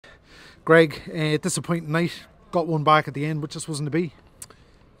Greg, disappointing night. Got one back at the end, but just wasn't to be.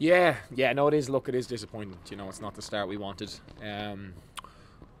 Yeah, no, it is. Look, it is disappointing. You know, it's not the start we wanted.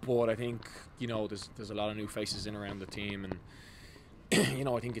 But I think, you know, there's a lot of new faces in around the team, and you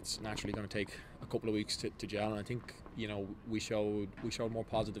know, I think it's naturally going to take a couple of weeks to gel. And I think, you know, we showed more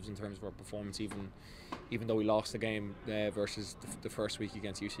positives in terms of our performance, even though we lost the game versus the first week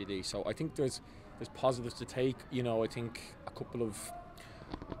against UCD. So I think there's positives to take. You know, I think a couple of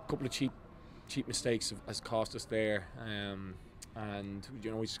cheap mistakes has cost us there, and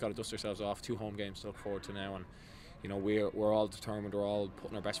you know, we just got to dust ourselves off. 2 home games to look forward to now, and you know, we're all determined. We're all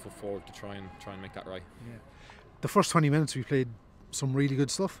putting our best foot forward to try and make that right. Yeah. The first 20 minutes we played some really good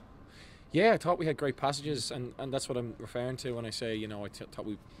stuff. Yeah, I thought we had great passages, and that's what I'm referring to when I say, you know, I thought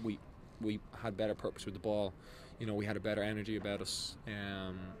we had better purpose with the ball. You know, we had a better energy about us.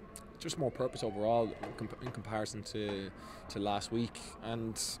 Just more purpose overall in comparison to last week.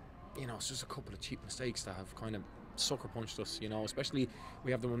 And you know, it's just a couple of cheap mistakes that have kind of sucker punched us. You know, especially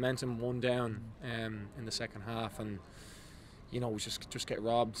we have the momentum 1 down in the second half, and you know, we just get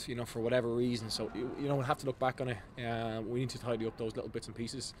robbed, you know, for whatever reason. So you know, we'll have to look back on it. We need to tidy up those little bits and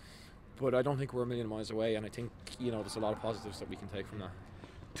pieces, but I don't think we're a million miles away, and I think, you know, there's a lot of positives that we can take from that.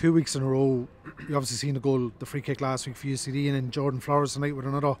 2 weeks in a row, you obviously seen the goal, the free kick last week for UCD, and then Jordan Flowers tonight with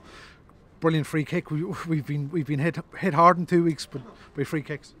another brilliant free kick. We've been hit hard in 2 weeks, but by free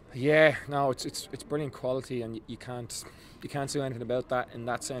kicks. Yeah, no, it's brilliant quality, and you can't do anything about that in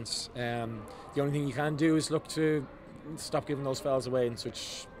that sense. The only thing you can do is look to stop giving those fouls away in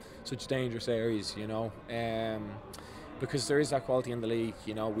such dangerous areas, you know, because there is that quality in the league.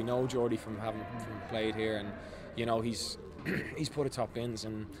 You know, we know Geordie from having played here, and you know, he's put it top bins,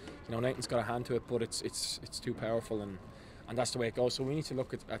 and you know, Nathan's got a hand to it, but it's too powerful, and that's the way it goes. So we need to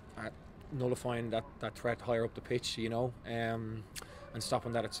look at nullifying that threat higher up the pitch, you know, and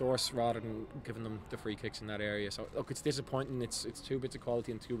stopping that at source rather than giving them the free kicks in that area. So look, it's disappointing. It's 2 bits of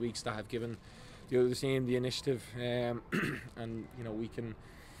quality in 2 weeks that have given the other team the initiative, and you know, we can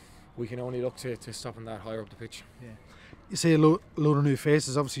only look to stopping that higher up the pitch. Yeah. You say a load of new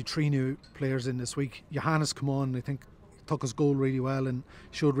faces. Obviously 3 new players in this week. Johannes come on, I think, took his goal really well and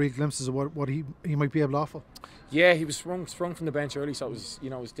showed real glimpses of what he might be able to offer. Yeah, he was sprung from the bench early, so it was, you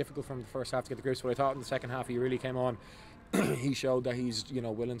know, it was difficult from the first half to get the grips. But I thought in the second half he really came on. He showed that he's, you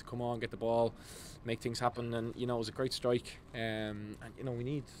know, willing to come on, get the ball, make things happen, and you know, it was a great strike. And you know, we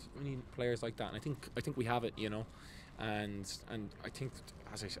need players like that, and I think we have it, you know, and I think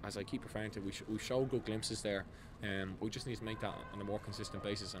as I keep referring to, we showed good glimpses there. We just need to make that on a more consistent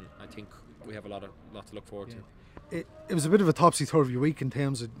basis, and I think we have a lot to look forward to. It was a bit of a topsy-turvy week in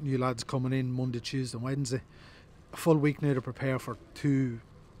terms of new lads coming in Monday, Tuesday and Wednesday. A full week now to prepare for 2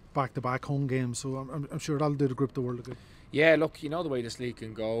 back-to-back home games, so I'm sure that'll do the group the world of good. Yeah, look, you know the way this league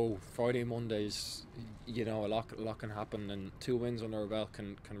can go. Friday, Mondays, you know, a lot can happen, and 2 wins under our belt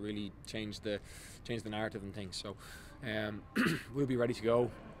can really change the narrative and things. So we'll be ready to go.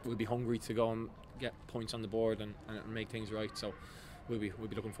 We'll be hungry to go and get points on the board and make things right. So we'll be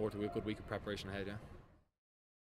looking forward to a good week of preparation ahead. Yeah.